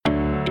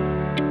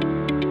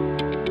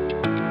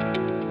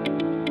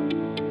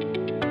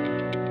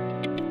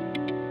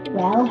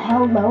Well,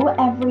 hello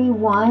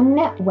everyone.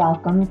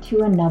 Welcome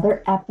to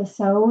another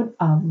episode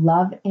of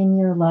Love in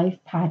Your Life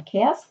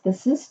podcast.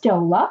 This is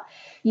Dola,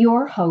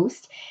 your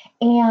host,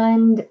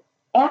 and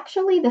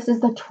actually this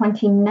is the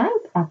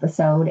 29th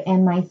episode,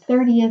 and my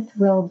 30th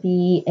will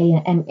be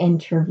an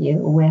interview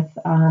with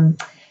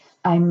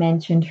I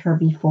mentioned her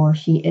before.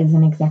 She is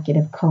an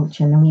executive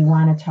coach, and we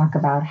want to talk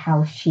about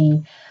how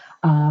she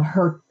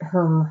her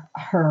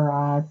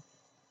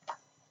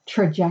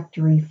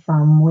trajectory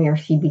from where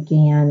she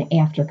began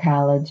after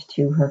college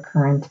to her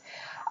current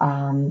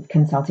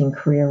consulting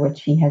career, which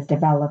she has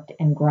developed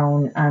and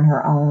grown on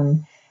her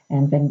own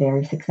and been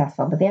very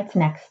successful. But that's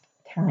next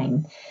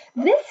time.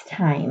 This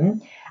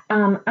time,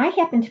 I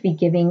happen to be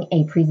giving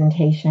a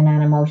presentation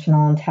on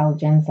emotional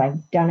intelligence.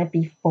 I've done it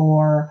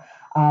before.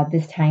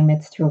 This time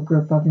it's to a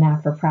group of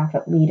not for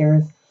profit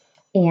leaders.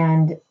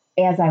 And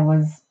as I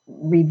was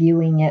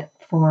reviewing it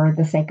for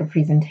the sake of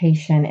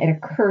presentation, it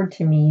occurred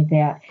to me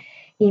that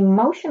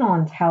emotional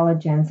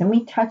intelligence, and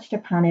we touched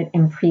upon it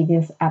in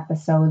previous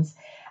episodes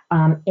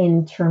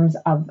in terms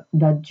of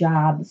the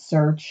job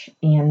search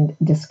and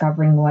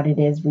discovering what it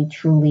is we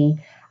truly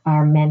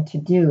are meant to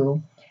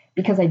do.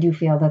 Because I do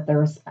feel that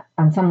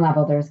on some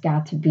level, there's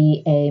got to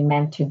be a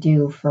meant to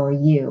do for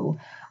you.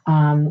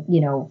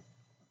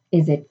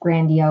 Is it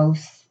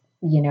grandiose?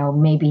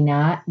 Maybe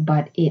not,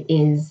 but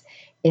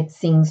it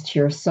sings to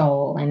your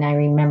soul. And I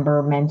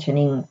remember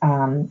mentioning,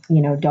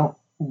 don't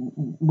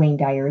Wayne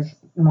Dyer's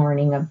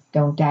morning of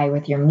 "Don't die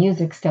with your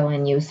music still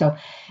in you." So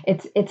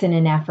it's in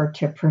an effort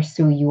to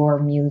pursue your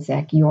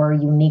music, your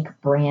unique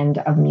brand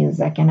of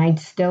music. And I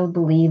still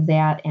believe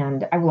that,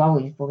 and I will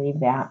always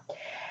believe that.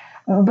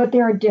 But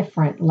there are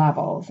different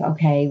levels,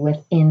 okay,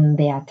 within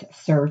that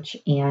search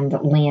and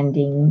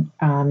landing.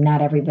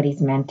 Not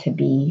everybody's meant to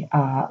be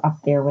up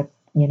there with,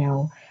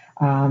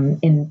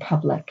 in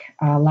public.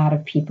 A lot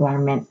of people are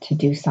meant to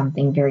do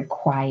something very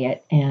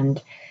quiet and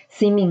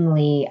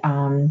seemingly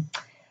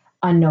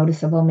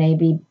unnoticeable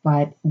maybe,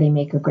 but they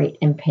make a great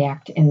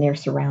impact in their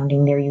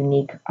surrounding, their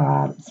unique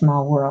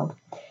small world.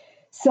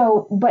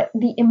 So, but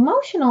the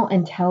emotional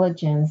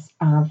intelligence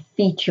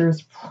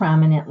features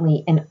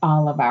prominently in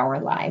all of our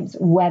lives,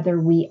 whether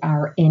we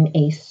are in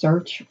a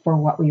search for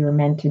what we were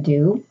meant to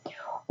do,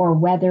 or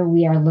whether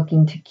we are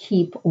looking to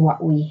keep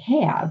what we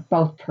have,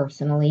 both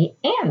personally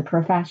and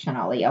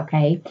professionally,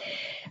 okay?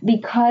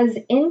 Because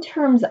in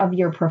terms of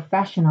your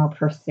professional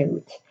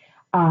pursuit,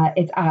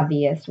 it's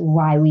obvious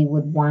why we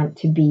would want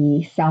to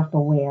be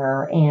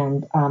self-aware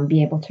and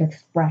be able to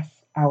express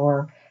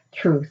our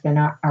truth and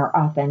our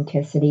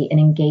authenticity and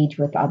engage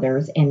with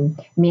others and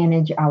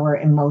manage our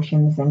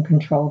emotions and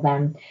control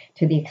them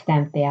to the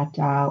extent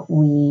that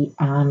we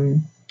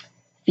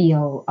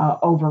feel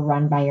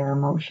overrun by our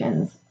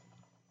emotions.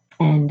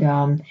 And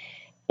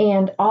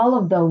all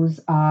of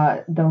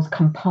those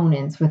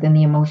components within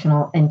the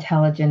emotional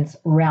intelligence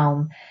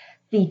realm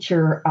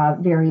feature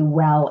very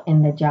well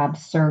in the job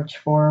search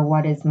for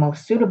what is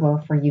most suitable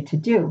for you to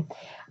do.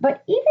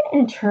 But even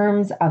in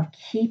terms of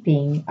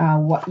keeping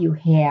what you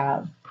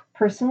have,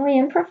 personally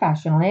and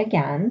professionally,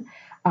 again,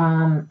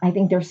 I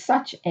think there's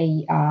such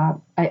a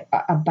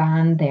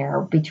bond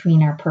there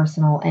between our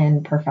personal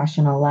and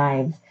professional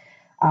lives.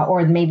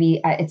 Or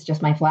maybe it's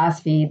just my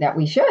philosophy that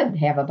we should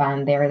have a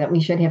bond there, that we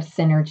should have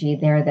synergy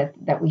there,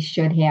 that we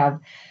should have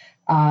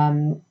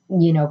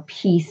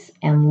peace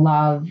and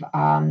love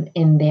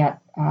in that,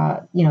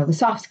 the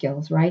soft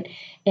skills, right?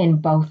 In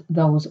both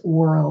those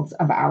worlds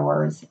of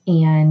ours.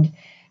 And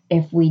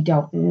if we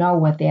don't know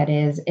what that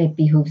is, it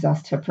behooves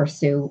us to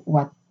pursue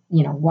what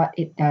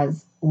it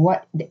does.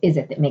 What is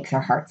it that makes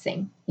our heart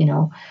sing?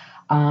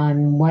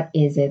 What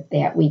is it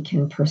that we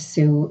can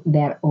pursue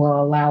that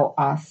will allow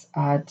us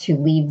to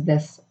leave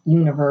this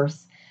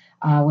universe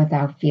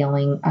without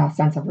feeling a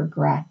sense of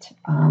regret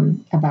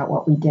about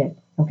what we did,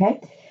 okay?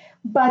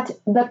 But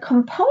the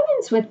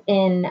components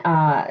within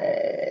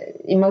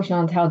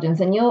emotional intelligence,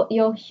 and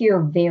you'll hear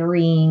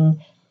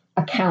varying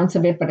accounts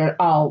of it, but it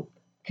all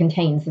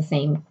contains the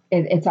same.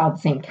 It's all the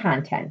same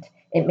content.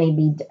 It may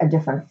be a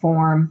different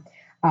form.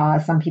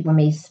 Some people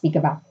may speak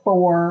about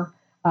four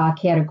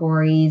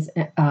categories: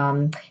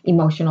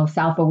 emotional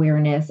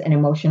self-awareness and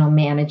emotional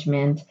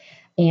management,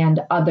 and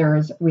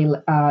others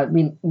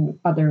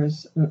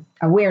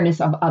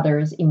awareness of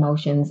others'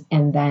 emotions,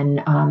 and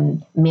then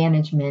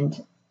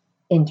management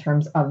in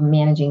terms of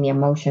managing the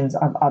emotions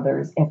of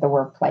others at the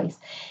workplace.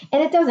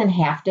 And it doesn't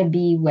have to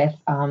be with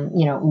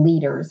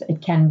leaders.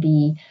 It can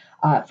be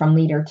from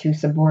leader to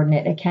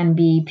subordinate. It can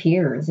be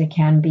peers. It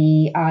can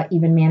be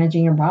even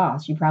managing your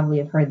boss. You probably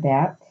have heard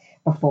that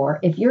before.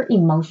 If you're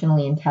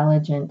emotionally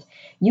intelligent,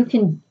 you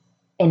can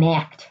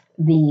enact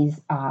these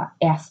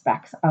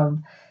aspects of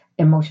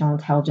emotional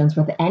intelligence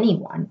with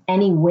anyone,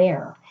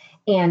 anywhere,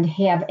 and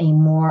have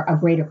a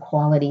greater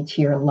quality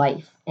to your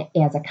life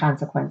as a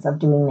consequence of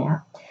doing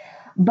that.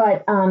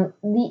 But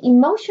the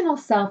emotional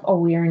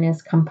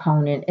self-awareness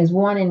component is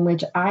one in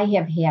which I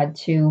have had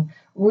to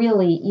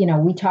really,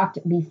 we talked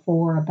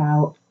before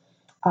about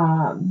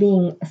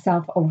being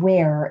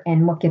self-aware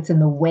and what gets in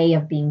the way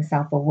of being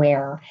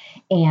self-aware,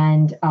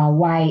 and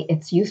why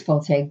it's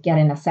useful to get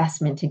an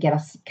assessment to get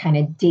us kind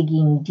of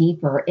digging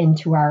deeper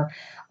into our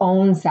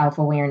own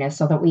self-awareness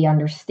so that we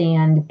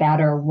understand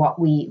better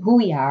who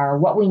we are,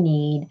 what we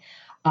need,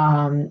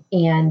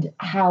 and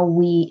how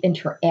we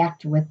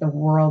interact with the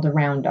world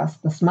around us,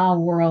 the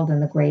small world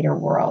and the greater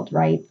world,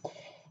 right?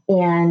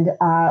 And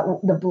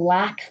the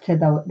blocks to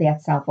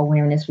that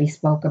self-awareness we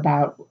spoke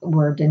about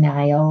were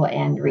denial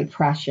and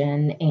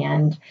repression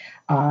and,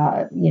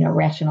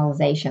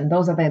 rationalization.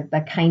 Those are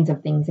the kinds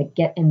of things that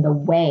get in the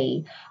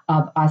way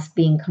of us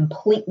being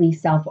completely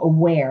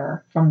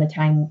self-aware from the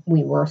time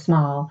we were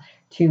small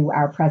to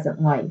our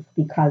present life,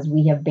 because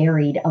we have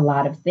buried a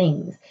lot of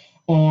things.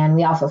 And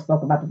we also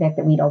spoke about the fact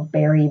that we don't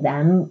bury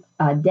them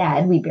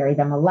dead, we bury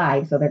them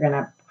alive, so they're going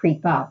to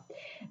creep up.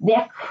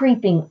 That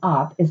creeping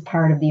up is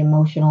part of the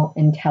emotional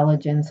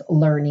intelligence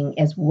learning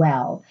as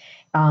well.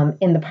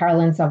 In the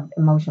parlance of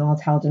emotional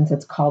intelligence,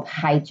 it's called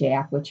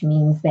hijack, which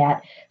means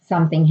that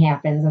something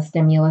happens, a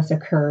stimulus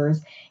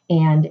occurs,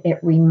 and it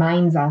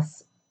reminds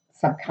us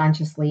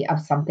subconsciously of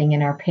something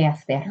in our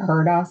past that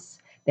hurt us,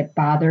 that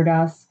bothered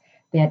us,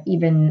 that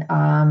even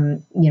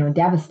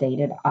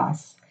devastated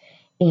us.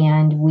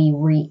 And we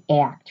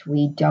react.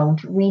 We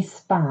don't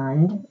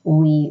respond,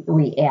 we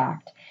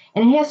react.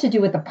 And it has to do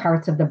with the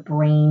parts of the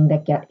brain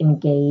that get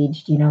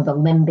engaged. The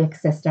limbic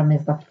system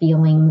is the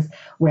feelings,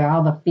 where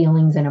all the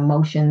feelings and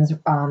emotions,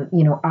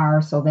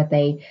 are, so that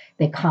they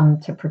come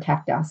to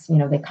protect us.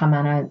 They come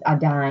on a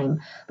dime,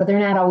 but they're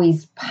not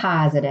always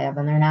positive,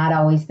 and they're not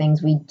always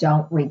things we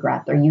don't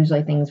regret. They're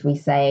usually things we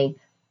say,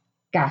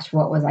 gosh,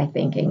 what was I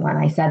thinking when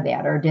I said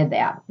that or did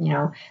that?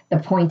 The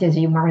point is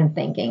you weren't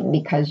thinking,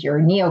 because your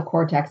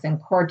neocortex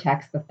and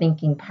cortex, the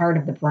thinking part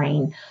of the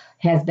brain,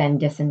 has been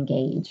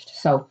disengaged.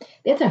 So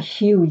it's a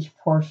huge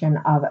portion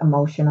of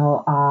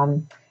emotional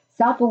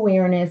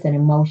self-awareness and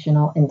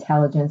emotional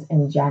intelligence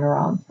in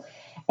general.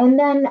 And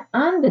then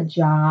on the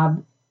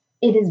job,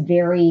 it is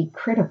very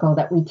critical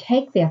that we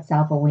take that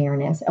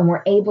self-awareness and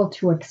we're able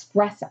to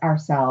express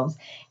ourselves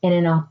in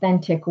an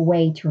authentic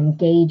way to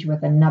engage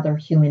with another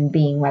human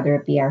being, whether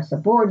it be our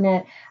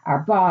subordinate,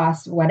 our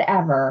boss,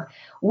 whatever.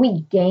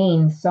 We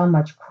gain so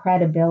much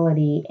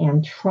credibility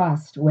and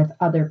trust with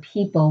other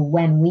people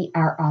when we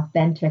are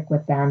authentic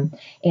with them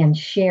and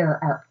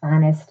share our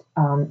honest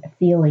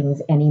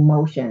feelings and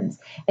emotions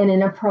in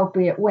an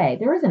appropriate way.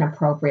 There is an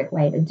appropriate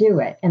way to do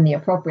it, and the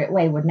appropriate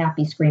way would not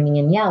be screaming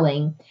and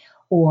yelling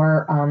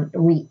or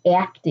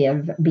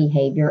reactive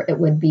behavior. It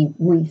would be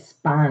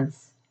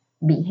response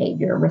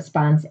behavior,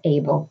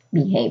 response-able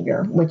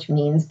behavior, which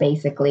means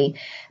basically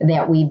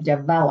that we've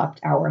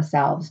developed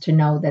ourselves to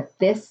know that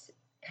this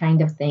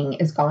kind of thing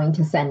is going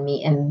to send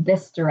me in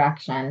this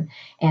direction,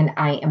 and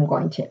I am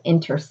going to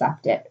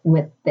intercept it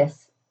with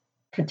this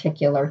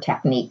particular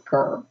technique.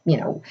 Or,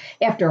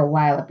 after a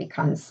while it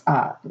becomes,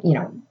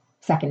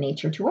 second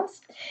nature to us.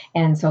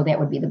 And so that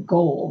would be the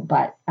goal,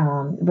 but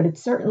it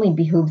certainly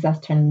behooves us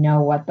to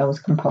know what those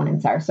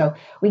components are. So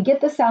we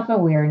get the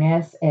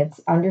self-awareness, it's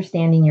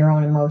understanding your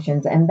own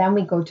emotions, and then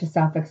we go to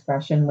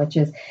self-expression, which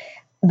is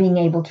being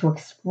able to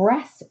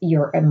express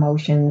your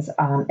emotions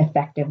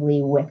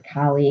effectively with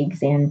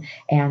colleagues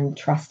and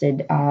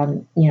trusted,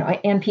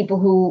 and people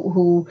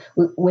who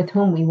with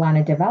whom we want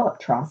to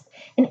develop trust.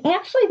 And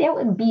actually that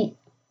would be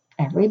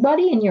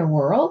everybody in your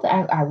world,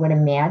 I would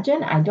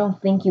imagine. I don't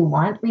think you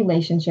want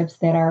relationships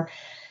that are,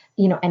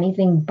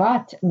 anything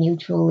but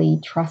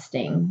mutually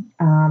trusting.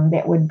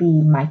 That would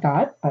be my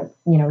thought, but,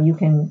 you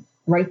can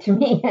write to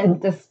me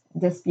and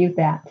dispute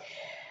that.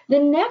 The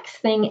next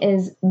thing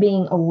is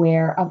being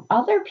aware of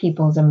other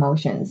people's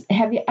emotions.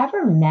 Have you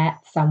ever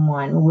met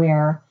someone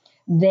where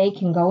they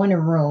can go in a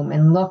room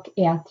and look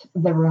at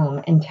the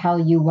room and tell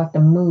you what the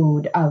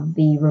mood of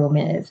the room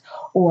is,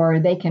 or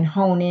they can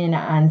hone in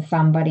on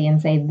somebody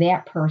and say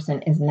that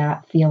person is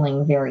not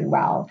feeling very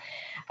well?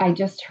 I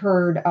just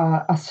heard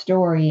a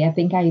story. I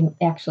think I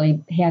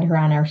actually had her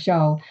on our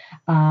show,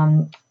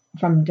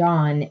 from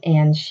Dawn,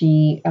 and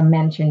she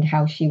mentioned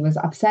how she was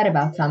upset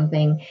about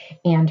something,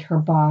 and her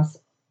boss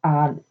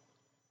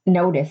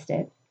noticed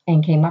it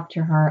and came up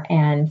to her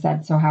and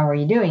said, "So how are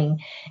you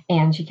doing?"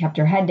 And she kept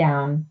her head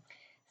down,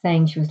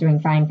 saying she was doing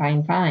fine,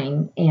 fine,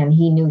 fine. And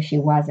he knew she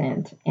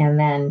wasn't. And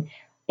then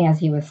as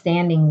he was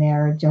standing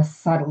there,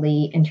 just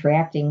subtly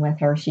interacting with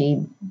her,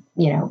 she,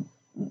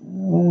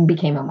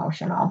 became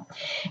emotional.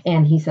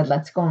 And he said,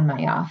 "Let's go in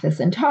my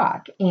office and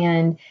talk."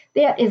 And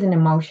that is an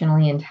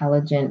emotionally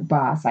intelligent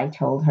boss, I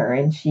told her.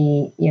 And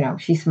she,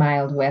 she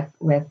smiled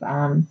with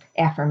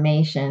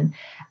affirmation,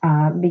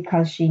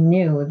 because she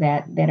knew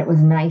that it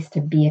was nice to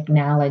be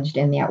acknowledged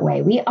in that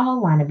way. We all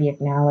want to be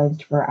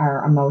acknowledged for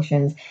our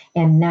emotions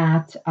and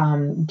not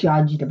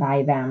judged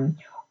by them,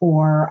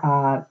 or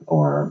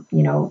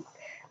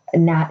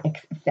not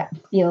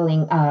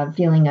feeling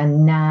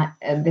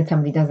that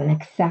somebody doesn't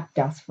accept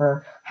us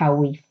for how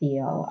we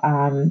feel.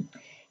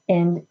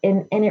 And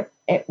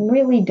it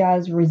really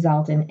does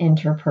result in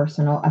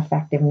interpersonal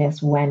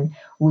effectiveness when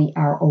we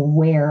are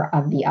aware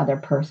of the other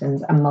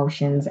person's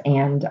emotions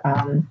and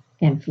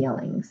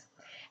feelings.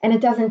 And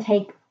it doesn't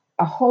take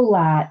a whole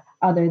lot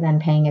other than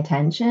paying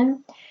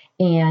attention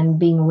and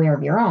being aware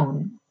of your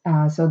own,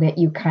 so that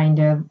you kind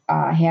of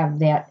have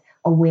that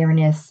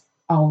awareness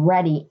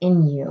already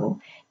in you,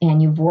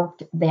 and you've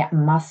worked that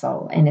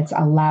muscle, and it's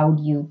allowed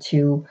you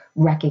to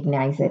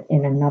recognize it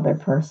in another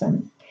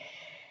person.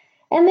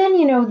 And then,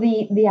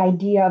 the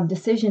idea of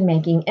decision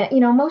making,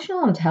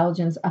 emotional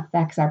intelligence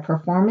affects our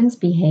performance,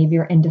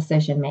 behavior, and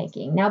decision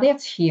making. Now,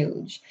 that's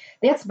huge.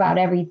 That's about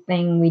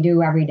everything we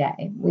do every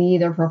day. We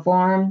either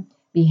we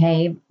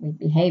behave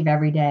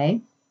every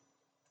day.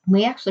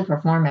 We actually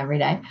perform every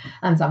day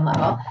on some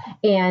level.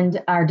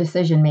 And our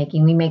decision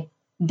making, we make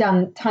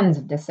done tons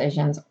of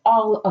decisions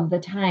all of the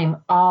time,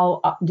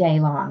 all day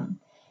long.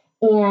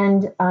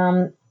 And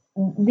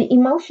the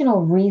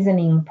emotional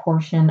reasoning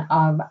portion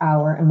of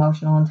our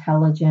emotional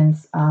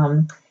intelligence,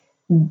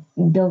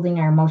 building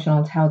our emotional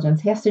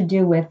intelligence, has to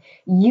do with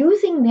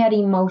using that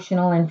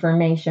emotional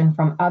information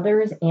from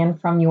others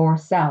and from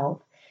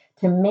yourself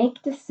to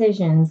make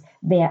decisions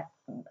that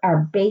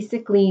are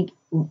basically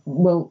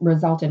will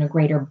result in a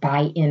greater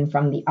buy-in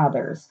from the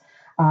others.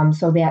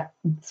 So that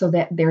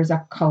there's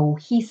a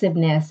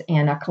cohesiveness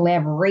and a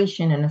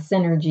collaboration and a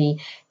synergy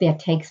that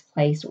takes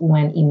place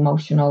when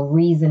emotional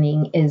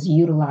reasoning is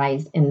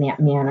utilized in that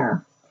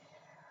manner.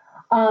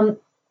 Um,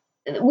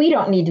 we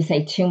don't need to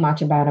say too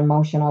much about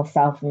emotional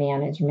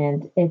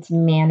self-management. It's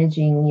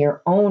managing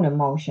your own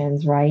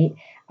emotions, right?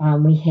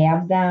 We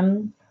have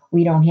them.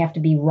 We don't have to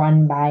be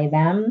run by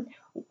them.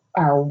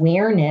 Our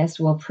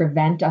awareness will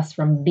prevent us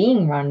from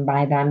being run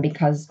by them,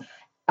 because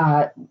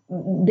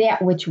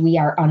that which we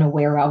are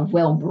unaware of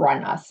will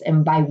run us.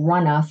 And by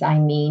run us, I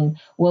mean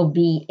will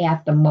be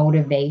at the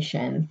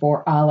motivation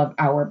for all of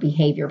our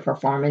behavior,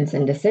 performance,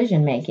 and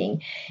decision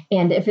making.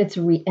 And if it's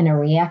in a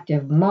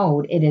reactive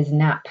mode, it is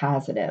not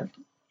positive.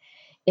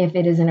 If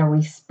it is in a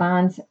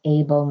response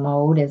able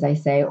mode, as I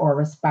say, or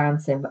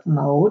responsive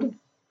mode,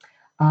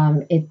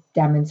 it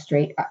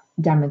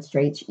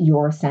demonstrates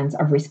your sense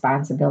of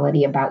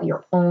responsibility about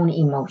your own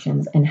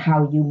emotions and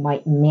how you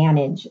might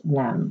manage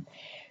them.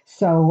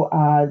 So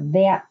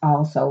that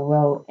also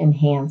will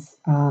enhance,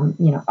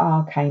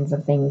 all kinds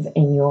of things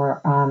in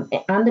your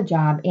on the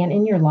job and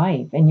in your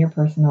life, in your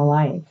personal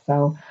life.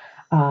 So,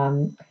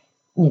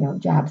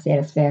 job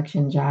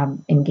satisfaction, job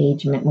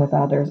engagement with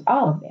others,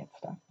 all of that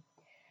stuff.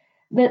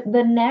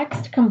 The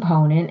next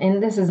component,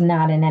 and this is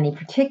not in any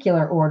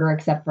particular order,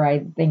 except for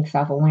I think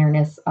self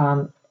awareness,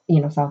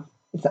 self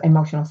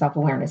emotional self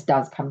awareness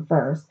does come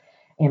first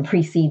and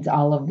precedes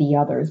all of the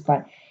others.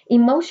 But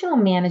emotional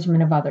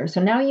management of others.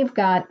 So now you've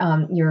got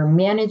you're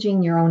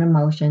managing your own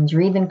emotions.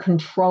 You're even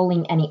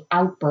controlling any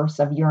outbursts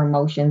of your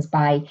emotions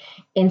by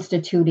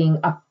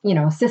instituting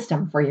a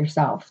system for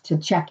yourself to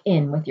check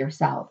in with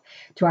yourself,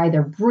 to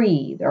either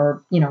breathe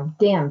or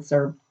dance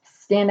or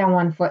stand on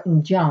one foot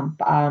and jump.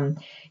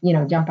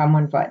 Jump on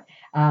one foot.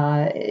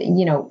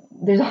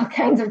 There's all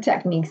kinds of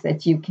techniques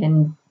that you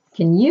can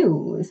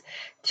use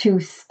to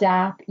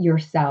stop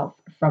yourself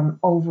from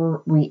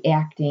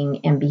overreacting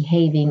and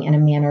behaving in a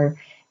manner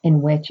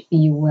in which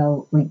you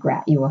will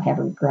have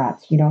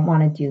regrets. You don't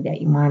want to do that.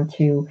 You want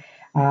to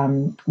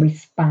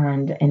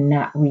respond and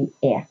not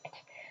react.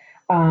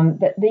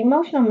 The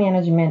emotional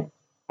management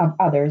of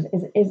others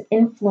is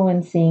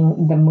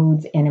influencing the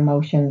moods and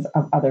emotions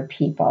of other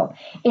people.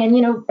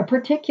 And,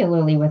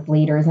 particularly with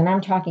leaders, and I'm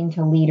talking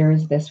to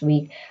leaders this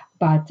week,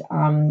 but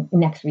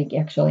next week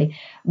actually,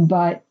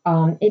 but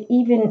it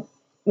even,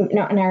 in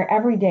our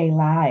everyday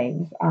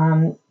lives,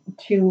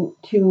 to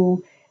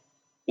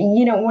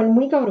when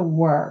we go to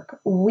work,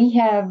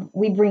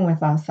 we bring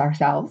with us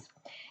ourselves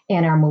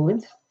and our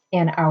moods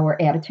and our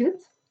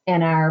attitudes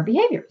and our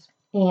behaviors.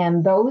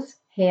 And those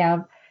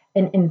have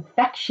an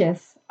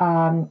infectious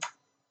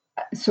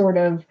sort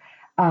of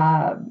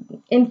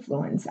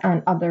influence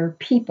on other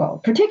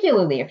people,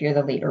 particularly if you're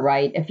the leader,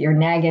 right? If you're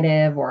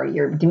negative or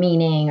you're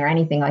demeaning or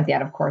anything like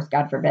that, of course,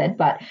 God forbid,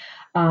 but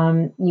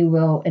you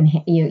will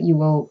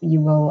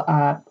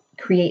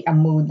create a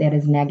mood that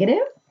is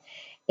negative.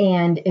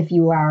 And if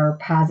you are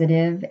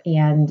positive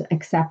and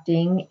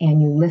accepting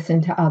and you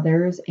listen to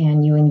others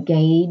and you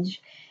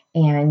engage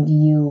and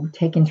you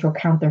take into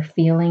account their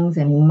feelings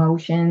and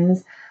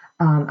emotions,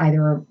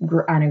 either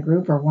on a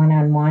group or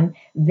one-on-one,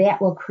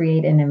 that will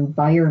create an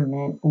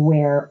environment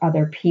where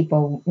other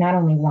people not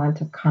only want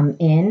to come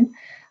in,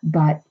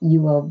 but you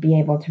will be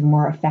able to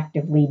more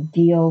effectively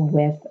deal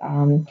with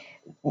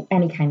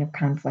any kind of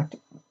conflict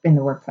in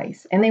the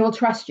workplace. And they will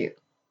trust you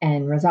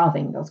in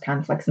resolving those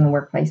conflicts in the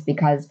workplace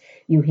because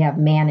you have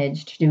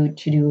managed to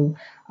do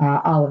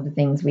all of the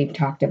things we've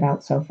talked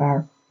about so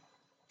far.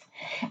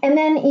 And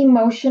then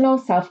emotional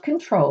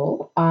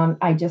self-control.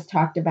 I just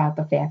talked about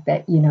the fact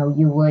that,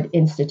 you would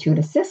institute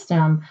a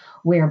system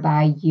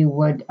whereby you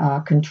would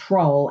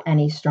control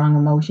any strong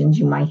emotions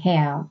you might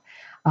have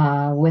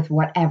with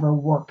whatever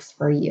works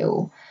for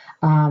you.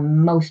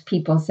 Most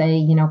people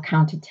say,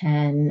 count to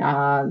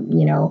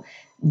 10,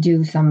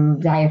 do some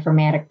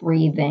diaphragmatic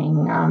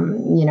breathing,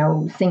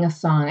 sing a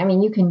song. I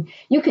mean,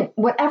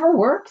 whatever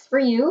works for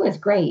you is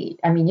great.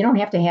 I mean, you don't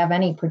have to have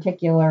any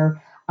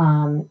particular,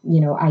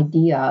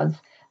 ideas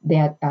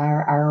that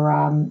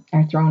are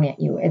thrown at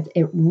you.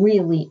 It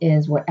really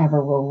is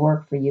whatever will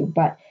work for you.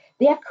 But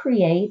that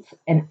creates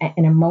an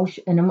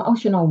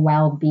emotional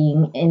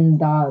well-being in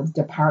the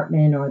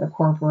department or the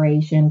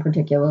corporation,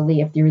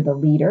 particularly if you're the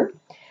leader.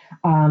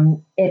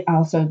 It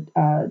also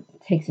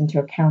takes into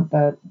account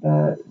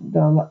the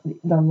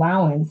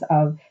allowance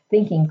of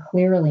thinking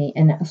clearly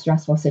in a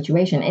stressful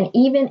situation, and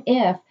even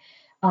if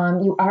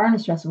you are in a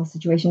stressful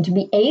situation, to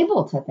be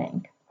able to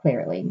think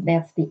clearly.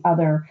 That's the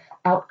other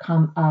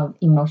outcome of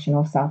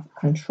emotional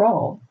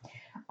self-control,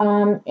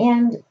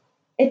 and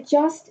it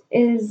just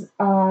is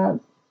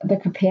the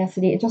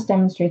capacity. It just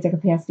demonstrates a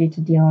capacity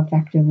to deal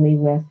effectively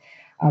with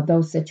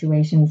those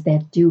situations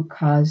that do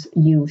cause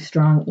you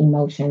strong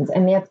emotions,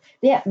 and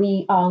that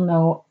we all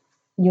know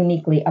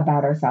uniquely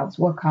about ourselves,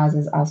 what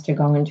causes us to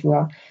go into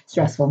a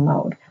stressful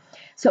mode.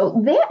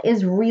 So that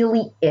is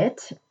really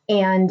it.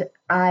 And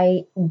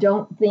I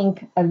don't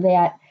think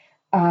that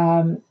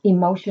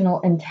emotional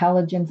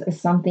intelligence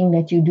is something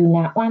that you do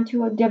not want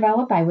to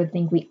develop. I would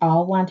think we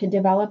all want to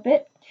develop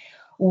it,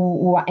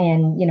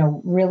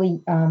 and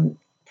really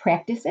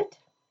practice it,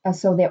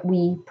 so that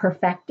we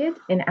perfect it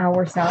in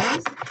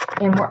ourselves.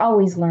 And we're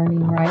always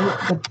learning, right?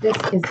 But this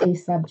is a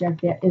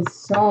subject that is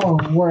so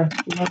worth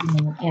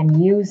learning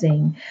and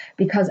using,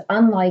 because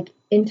unlike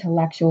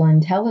intellectual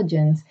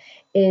intelligence,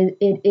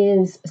 it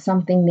is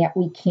something that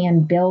we can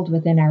build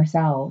within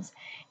ourselves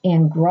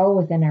and grow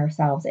within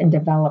ourselves and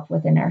develop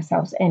within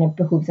ourselves. And it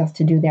behooves us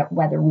to do that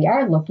whether we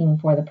are looking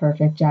for the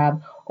perfect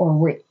job, or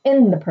we're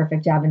in the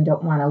perfect job and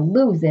don't want to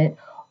lose it,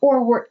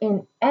 or we're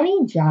in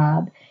any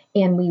job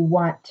and we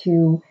want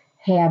to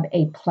have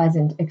a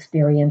pleasant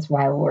experience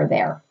while we're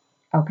there.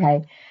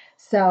 Okay.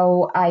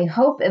 So I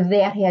hope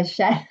that has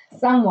shed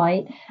some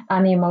light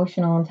on the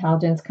emotional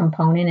intelligence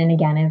component. And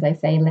again, as I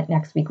say,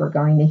 next week we're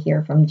going to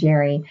hear from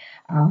Jerry,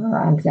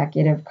 our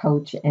executive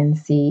coach, and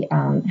see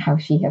how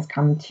she has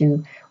come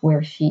to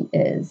where she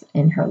is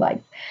in her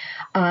life.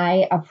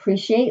 I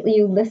appreciate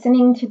you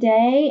listening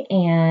today.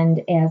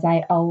 And as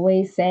I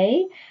always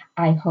say,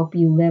 I hope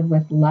you live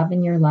with love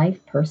in your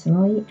life,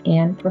 personally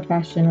and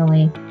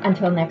professionally.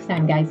 Until next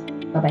time, guys.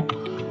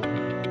 Bye-bye.